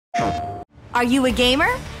Are you a gamer?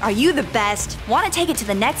 Are you the best? Want to take it to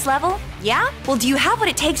the next level? Yeah? Well, do you have what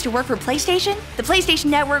it takes to work for PlayStation? The PlayStation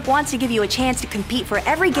Network wants to give you a chance to compete for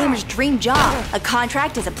every gamer's dream job, a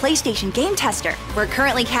contract as a PlayStation game tester. We're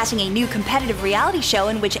currently casting a new competitive reality show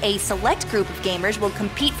in which a select group of gamers will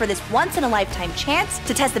compete for this once-in-a-lifetime chance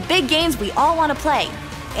to test the big games we all want to play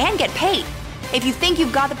and get paid. If you think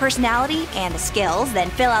you've got the personality and the skills, then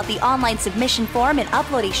fill out the online submission form and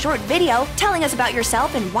upload a short video telling us about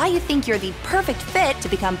yourself and why you think you're the perfect fit to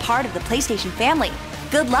become part of the PlayStation family.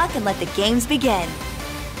 Good luck and let the games begin.